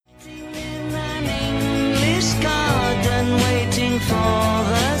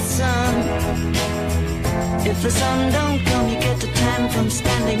sun don't come, you get a tan from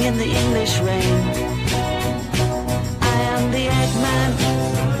standing in the English rain. I am the Eggman,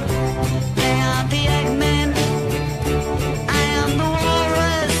 they are the Eggmen. I am the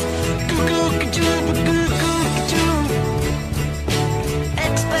walrus, goo-goo-goo-goo-goo-goo.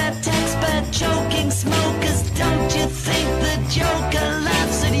 Expert, choking smokers, don't you think the Joker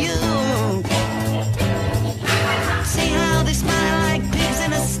laughs at you? See how they smile like pigs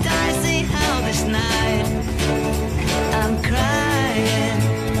in a sty, see how this night I'm crying.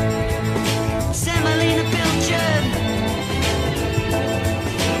 Semolina Pilchard,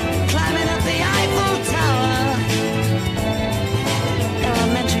 climbing up the Eiffel Tower.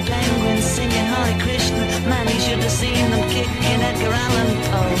 Elementary penguins singing Hare Krishna, man, you should have seen them kicking Edgar Allan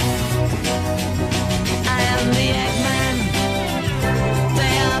Poe. I am the Eggman,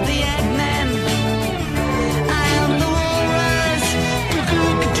 they are the Eggmen. I am the walrus,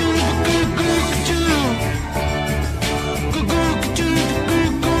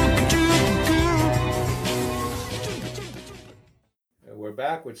 And we're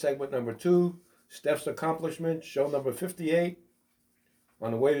back with segment number 2, Steph's accomplishment, show number 58,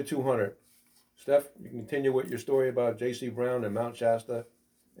 on the way to 200. Steph, you can continue with your story about J.C. Brown and Mount Shasta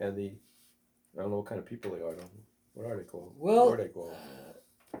and the, I don't know what kind of people they are. What are they called? Well, What are they called?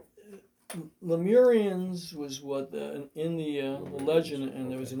 Lemurians was what in the legend,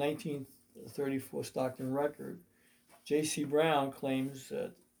 and there was a 1934 Stockton record. J.C. Brown claims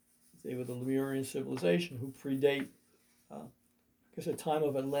that they were the Lemurian civilization who predate, the time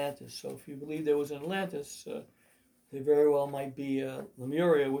of Atlantis. So if you believe there was an Atlantis, they very well might be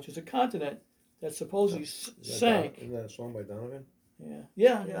Lemuria, which is a continent that supposedly sank. Isn't that a song by Donovan? Yeah,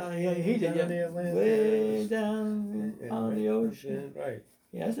 he did. Down the Atlantic. Way down on the ocean. Right.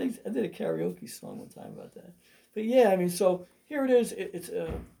 Yeah, I think I did a karaoke song one time about that. But yeah, I mean, so here it is. It's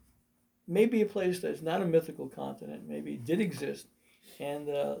maybe a place that's not a mythical continent. Maybe it did exist, and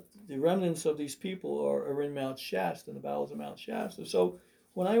the remnants of these people are in Mount Shasta, in the bowels of Mount Shasta. So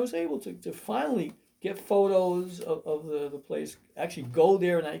when I was able to finally get photos of the place, actually go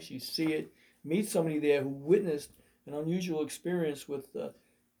there and actually see it, meet somebody there who witnessed an unusual experience with a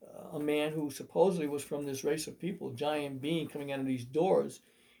man who supposedly was from this race of people, giant being coming out of these doors.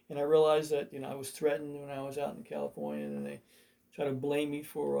 And I realized that, I was threatened when I was out in California, and they tried to blame me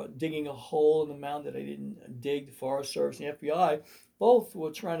for digging a hole in the mountain that I didn't dig. The Forest Service and the FBI both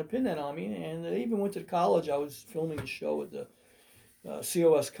were trying to pin that on me, and they even went to college. I was filming a show at the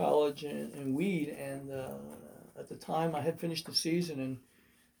COS College in Weed, and at the time I had finished the season, and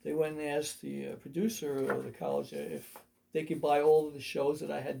they went and asked the producer of the college if they could buy all of the shows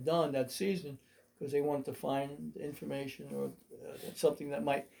that I had done that season, because they wanted to find information or something that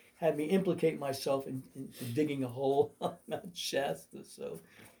might have me implicate myself in digging a hole on Mount Shasta. So,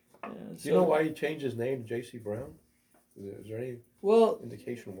 Do you know why he changed his name to J.C. Brown? Is there any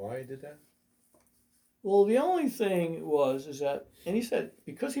indication why he did that? Well, the only thing is that, and he said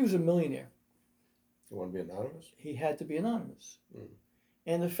because he was a millionaire, You want to be anonymous? he had to be anonymous.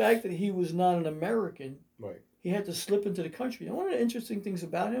 And the fact that he was not an American, Right. he had to slip into the country. And one of the interesting things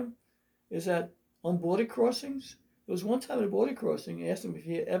about him is that on border crossings, there was one time at a border crossing, I asked him if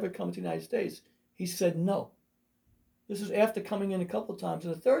he had ever come to the United States. He said no. This is after coming in a couple of times.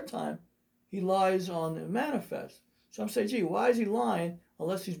 And the third time, he lies on the manifest. So I'm saying, gee, why is he lying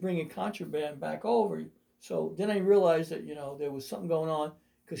unless he's bringing contraband back over? So then I realized that, there was something going on,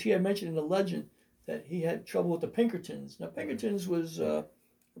 because he had mentioned in the legend that he had trouble with the Pinkertons. Now, Pinkertons was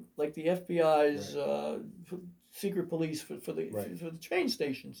like the FBI's secret police for the train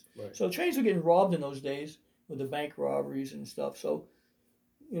stations. Right. So trains were getting robbed in those days with the bank robberies and stuff. So,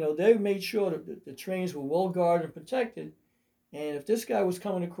 they made sure that the trains were well guarded and protected. And if this guy was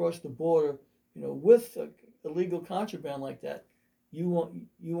coming across the border, with illegal contraband like that, you want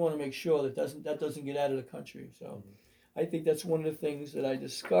to make sure that doesn't get out of the country. So, I think that's one of the things that I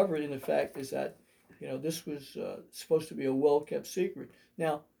discovered. And the fact is that, this was supposed to be a well-kept secret.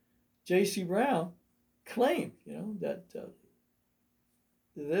 Now, J.C. Brown claimed, that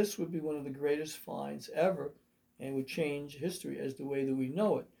this would be one of the greatest finds ever, and would change history as the way that we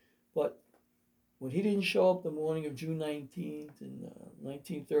know it. But when he didn't show up the morning of June 19th in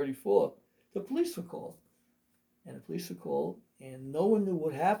 1934, the police were called. And the police were called, and no one knew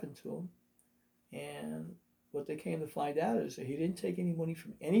what happened to him. And what they came to find out is that he didn't take any money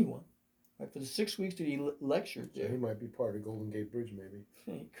from anyone. Right? For the 6 weeks that he lectured there. So he might be part of Golden Gate Bridge, maybe.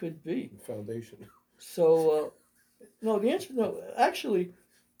 He could be. The foundation. So, actually,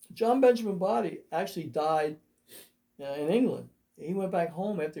 John Benjamin Body actually died in England. He went back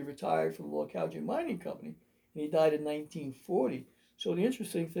home after he retired from the Lord Calgary Mining Company, and he died in 1940. So the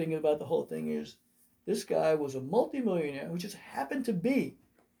interesting thing about the whole thing is this guy was a multimillionaire who just happened to be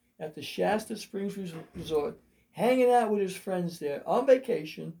at the Shasta Springs Resort, hanging out with his friends there on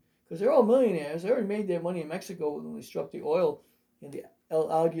vacation, because they're all millionaires. They already made their money in Mexico when they struck the oil in the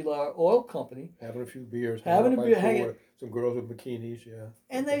El Aguilar Oil Company. Having a few beers. Having a out by beer, the hanging- pool, some girls with bikinis, yeah.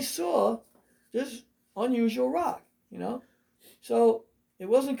 And they saw this unusual rock, you know? So it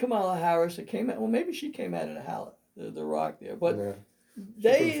wasn't Kamala Harris that came out. Well, maybe she came out of the rock there. But Yeah. She couldn't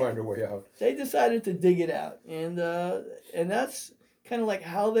they find her way out. they decided to dig it out. And that's kind of like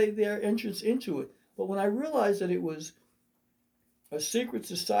how their entrance into it. But when I realized that it was a secret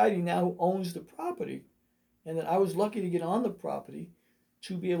society now who owns the property, and that I was lucky to get on the property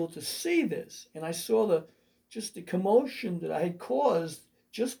to be able to see this, and I saw the commotion that I had caused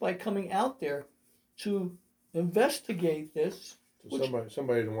just by coming out there to investigate this. So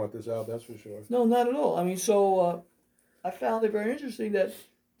somebody didn't want this out, that's for sure. No, not at all. I mean, so I found it very interesting that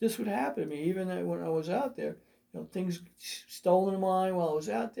this would happen to me, even when I was out there. You know, things stolen of mine while I was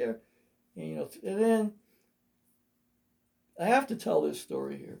out there, and, you know, and then I have to tell this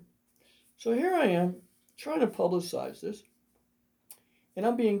story here. So here I am trying to publicize this, and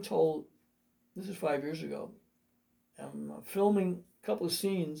I'm being told, this is 5 years ago, I'm filming a couple of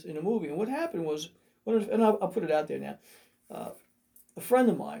scenes in a movie, and what happened was, and I'll put it out there now, a friend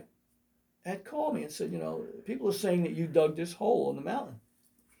of mine had called me and said, you know, people are saying that you dug this hole in the mountain.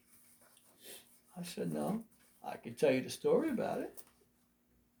 I said, no, I could tell you the story about it.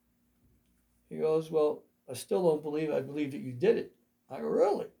 He goes, well, I still don't believe, I believe that you did it. I go,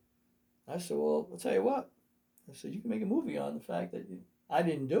 really? I said, well, I'll tell you what. I said, you can make a movie on the fact that I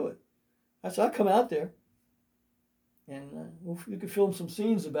didn't do it. I said, I'll come out there and you can film some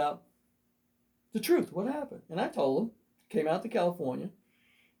scenes about the truth, what happened. And I told him, came out to California,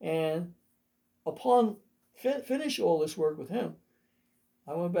 and upon finish all this work with him,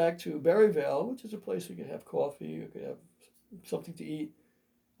 I went back to Berryvale, which is a place you could have coffee, you could have something to eat.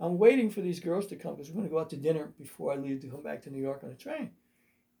 I'm waiting for these girls to come because we're going to go out to dinner before I leave to come back to New York on a train.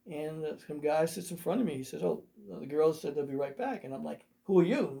 And some guy sits in front of me. He says, oh, the girls said they'll be right back. And I'm like, who are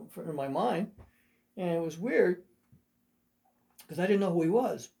you? In my mind. And it was weird because I didn't know who he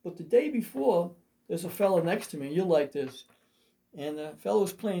was. But the day before, there's a fellow next to me. You'll like this. And the fellow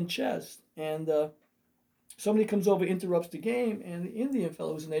was playing chess. And somebody comes over, interrupts the game. And the Indian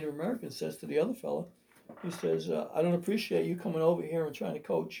fellow, who's a Native American, says to the other fellow, he says, I don't appreciate you coming over here and trying to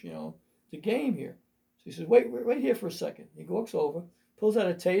coach, you know, the game here. So he says, wait here for a second. He walks over, pulls out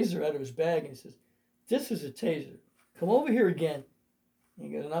a taser out of his bag, and he says, this is a taser. Come over here again. And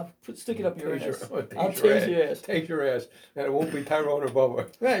he goes, and I'll stick it up your ass. I'll tase your ass. Tase your ass. And it won't be Tyrone or Bubba.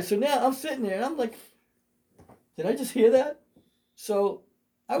 Right, so now I'm sitting there, and I'm like, did I just hear that? So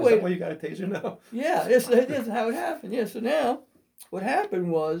I Is wait. that why you got a taser now? Yeah, this is how it happened. Yeah, so now what happened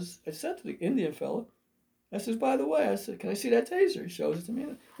was I said to the Indian fellow, I says, by the way, I said, can I see that taser? He shows it to me.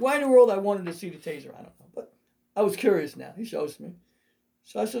 Why in the world I wanted to see the taser, I don't know. But I was curious now. He shows me.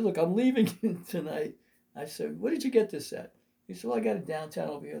 So I said, look, I'm leaving tonight. I said, where did you get this at? He said, well, I got it downtown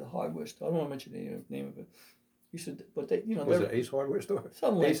over here, the hardware store. I don't want to mention the name of it. He said, but they, you know. Was it Ace Hardware Store?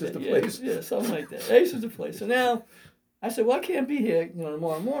 Something like Ace that. is the Yeah, place. yeah, something like that. Ace is the place. So now I said, well, I can't be here, you know,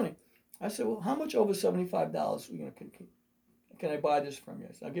 tomorrow morning. I said, well, how much over $75, you know, can I buy this from you?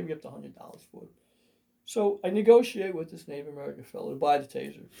 I said, I'll give you up to $100 for it. So I negotiate with this Native American fellow to buy the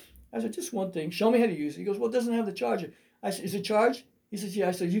taser. I said, just one thing, show me how to use it. He goes, well, it doesn't have the charger. I said, is it charged? He says, yeah.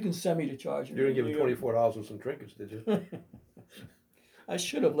 I said, you can send me the charger. You didn't give him $24 with some trinkets, did you? I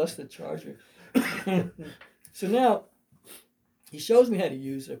should have less the charger. So now he shows me how to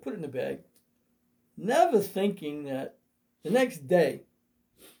use it. I put it in the bag, never thinking that the next day,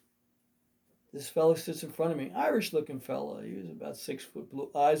 this fellow sits in front of me, Irish-looking fellow. He was about 6 foot,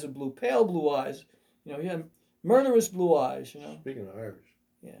 eyes are blue, pale blue eyes. You know, he had murderous blue eyes, you know. Speaking of Irish.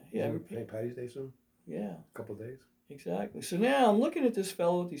 Yeah. St. Patty's Day soon? Yeah. A couple of days? Exactly. So now I'm looking at this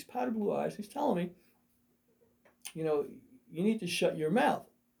fellow with these powder blue eyes. He's telling me, you know, you need to shut your mouth.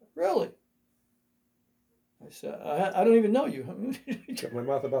 Really? I said, I don't even know you. Shut my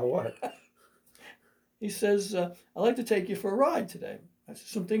mouth about what? He says, I'd like to take you for a ride today. I said,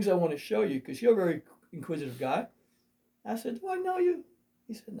 some things I want to show you because you're a very inquisitive guy. I said, do I know you?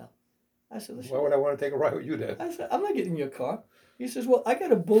 He said, no. I said, listen. Why would I want to take a ride with you then? I said, I'm not getting in your car. He says, well, I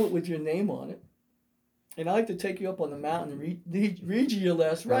got a bullet with your name on it. And I like to take you up on the mountain and read you your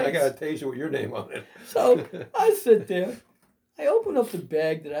last rites. I got a taser with your name on it. So I sit there. I open up the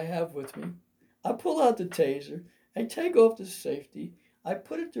bag that I have with me. I pull out the taser. I take off the safety. I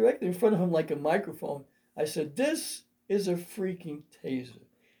put it directly in front of him like a microphone. I said, this is a freaking taser.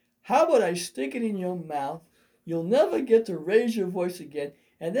 How about I stick it in your mouth? You'll never get to raise your voice again.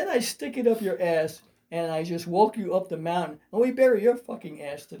 And then I stick it up your ass and I just woke you up the mountain, and we bury your fucking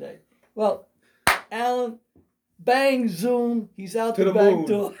ass today. Well, Alan, bang, zoom, he's out To the the back moon.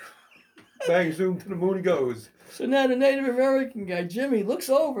 door. Bang, zoom, to the moon he goes. So now the Native American guy, Jimmy, looks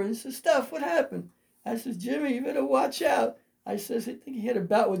over and says, Steph, what happened? I says, Jimmy, you better watch out. I says, I think he had a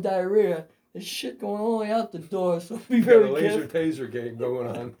bout with diarrhea. There's shit going all the way out the door, so be Got a very laser careful. taser game going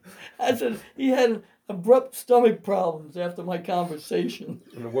on. I said, he had abrupt stomach problems after my conversation.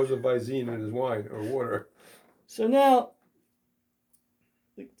 And it wasn't Visine in his wine or water. So now,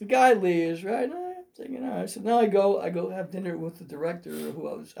 the guy leaves, right? And I'm thinking, all right. So now I go have dinner with the director who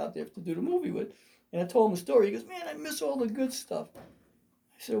I was out there to do the movie with. And I told him the story. He goes, man, I miss all the good stuff. I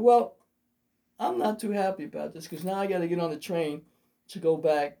said, well, I'm not too happy about this because now I got to get on the train to go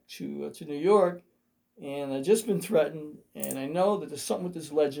back to New York. And I've just been threatened. And I know that there's something with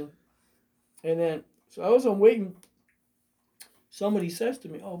this legend. And then, so I was on waiting. Somebody says to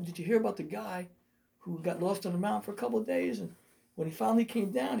me, oh, did you hear about the guy who got lost on the mountain for a couple of days? And when he finally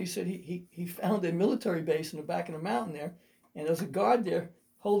came down, he said he found a military base in the back of the mountain there. And there was a guard there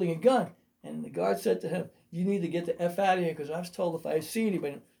holding a gun. And the guard said to him, you need to get the F out of here because I was told if I see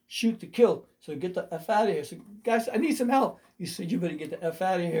anybody, shoot to kill. So get the F out of here. So guys, I need some help. He said, you better get the F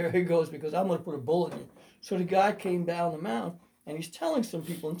out of here. He goes, because I'm going to put a bullet in you. So the guy came down the mountain and he's telling some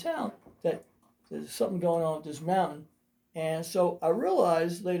people in town that there's something going on with this mountain. And so I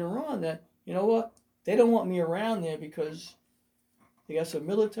realized later on that, you know what? They don't want me around there because they got some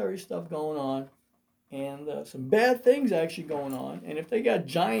military stuff going on and some bad things actually going on. And if they got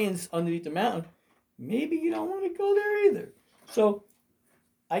giants underneath the mountain, maybe you don't want to go there either. So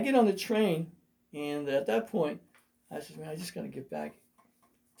I get on the train, and at that point, I said, man, I just got to get back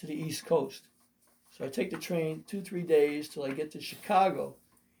to the East Coast. So I take the train 2-3 days till I get to Chicago.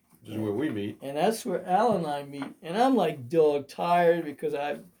 Which is where we meet. And that's where Al and I meet. And I'm like dog tired because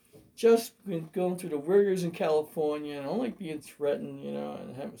I've just been going through the rigors in California and only being threatened, you know,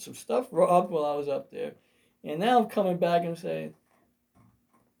 and having some stuff robbed while I was up there. And now I'm coming back and saying,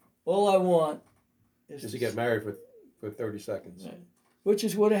 all I want is to get married for 30 seconds. Right. Which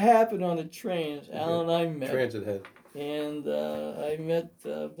is what happened on the train. Al and I met. Transit head. And I met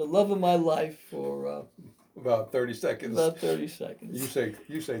the love of my life for about 30 seconds. About 30 seconds.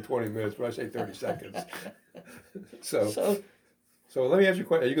 You say 20 minutes, but I say 30 seconds. So So let me ask you a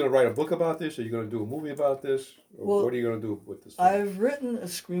question. Are you going to write a book about this? Are you going to do a movie about this? Or Well, what are you going to do with this? I've written a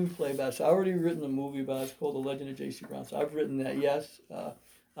screenplay about it. So I've already written a movie about it. It's called The Legend of J.C. Brown. So I've written that, yes.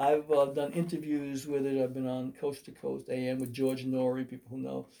 I've done interviews with it. I've been on Coast to Coast AM with George Norrie, people who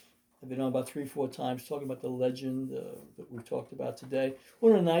know. I've been on about 3-4 times talking about the legend that we've talked about today.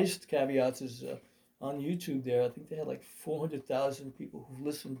 One of the nice caveats is on YouTube there, I think they had like 400,000 people who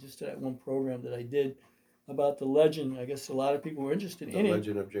listened just to that one program that I did about the legend. I guess a lot of people were interested in it. The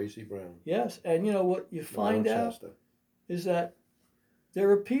Legend of J.C. Brown. Yes, and you know what you find Mount out Shasta. is that there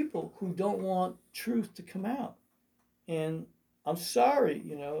are people who don't want truth to come out. And I'm sorry,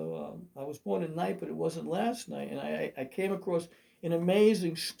 you know, I was born at night, but it wasn't last night. And I came across an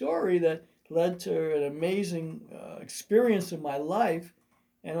amazing story that led to an amazing experience in my life,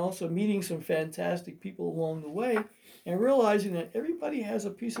 and also meeting some fantastic people along the way, and realizing that everybody has a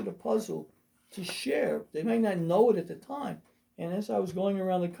piece of the puzzle to share. They might not know it at the time. And as I was going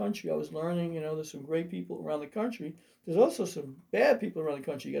around the country, I was learning, you know, there's some great people around the country. There's also some bad people around the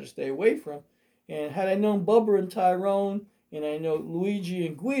country you got to stay away from. And had I known Bubba and Tyrone, and I know Luigi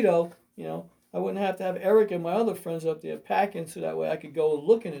and Guido, you know, I wouldn't have to have Eric and my other friends up there packing so that way I could go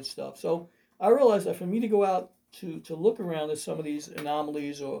looking at stuff. So I realized that for me to go out to look around at some of these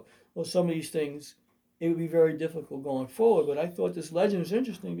anomalies or some of these things, it would be very difficult going forward. But I thought this legend was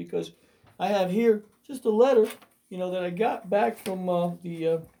interesting because I have here just a letter, you know, that I got back from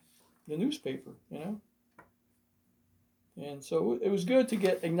the newspaper, you know. And so it was good to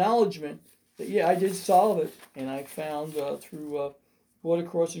get acknowledgement that, yeah, I did solve it. And I found through Border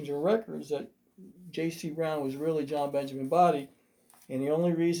Crossings and Records that J.C. Brown was really John Benjamin Body. And the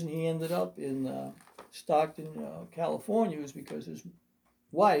only reason he ended up in Stockton, California was because his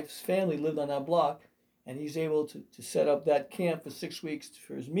wife's family lived on that block. And he's able to set up that camp for 6 weeks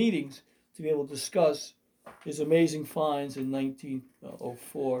for his meetings to be able to discuss his amazing finds in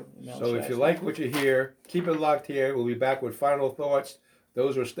 1904. So if you like what you hear, keep it locked here. We'll be back with final thoughts.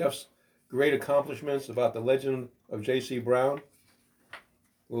 Those are Steph's great accomplishments about the legend of J.C. Brown.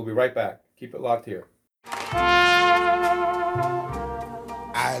 We'll be right back. Keep it locked here.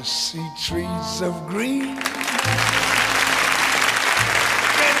 I see trees of green.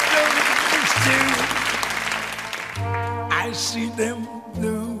 I see them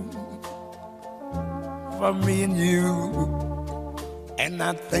blue for me and you. And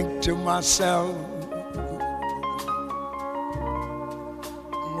I think to myself,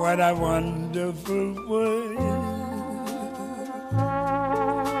 What a wonderful world.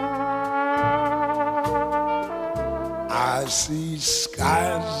 I see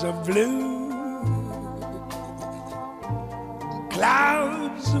skies of blue,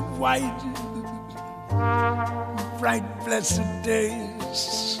 clouds of white, bright blessed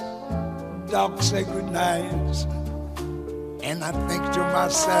days, dark sacred nights, and I think to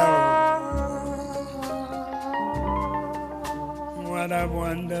myself, what a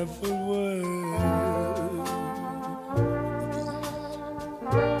wonderful world.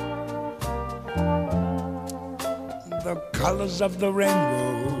 The colors of the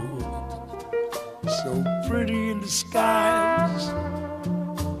rainbow, so pretty in the skies,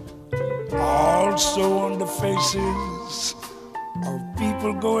 also on the faces of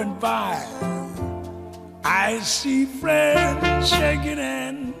people going by. I see friends shaking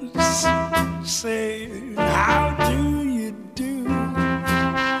hands, saying, how do you do?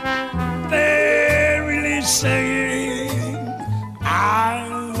 They're really saying, I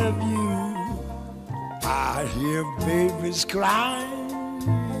love you. I hear babies crying.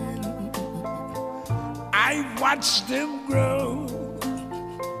 I watch them grow.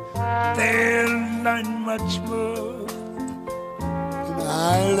 They'll learn much more than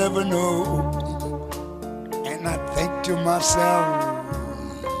I'll ever know. And I think to myself,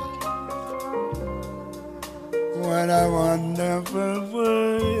 what a wonderful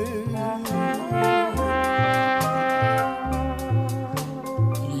world.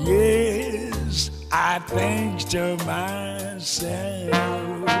 Yes, I think to myself,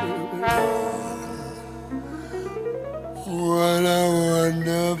 what a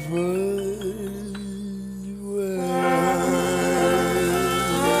wonderful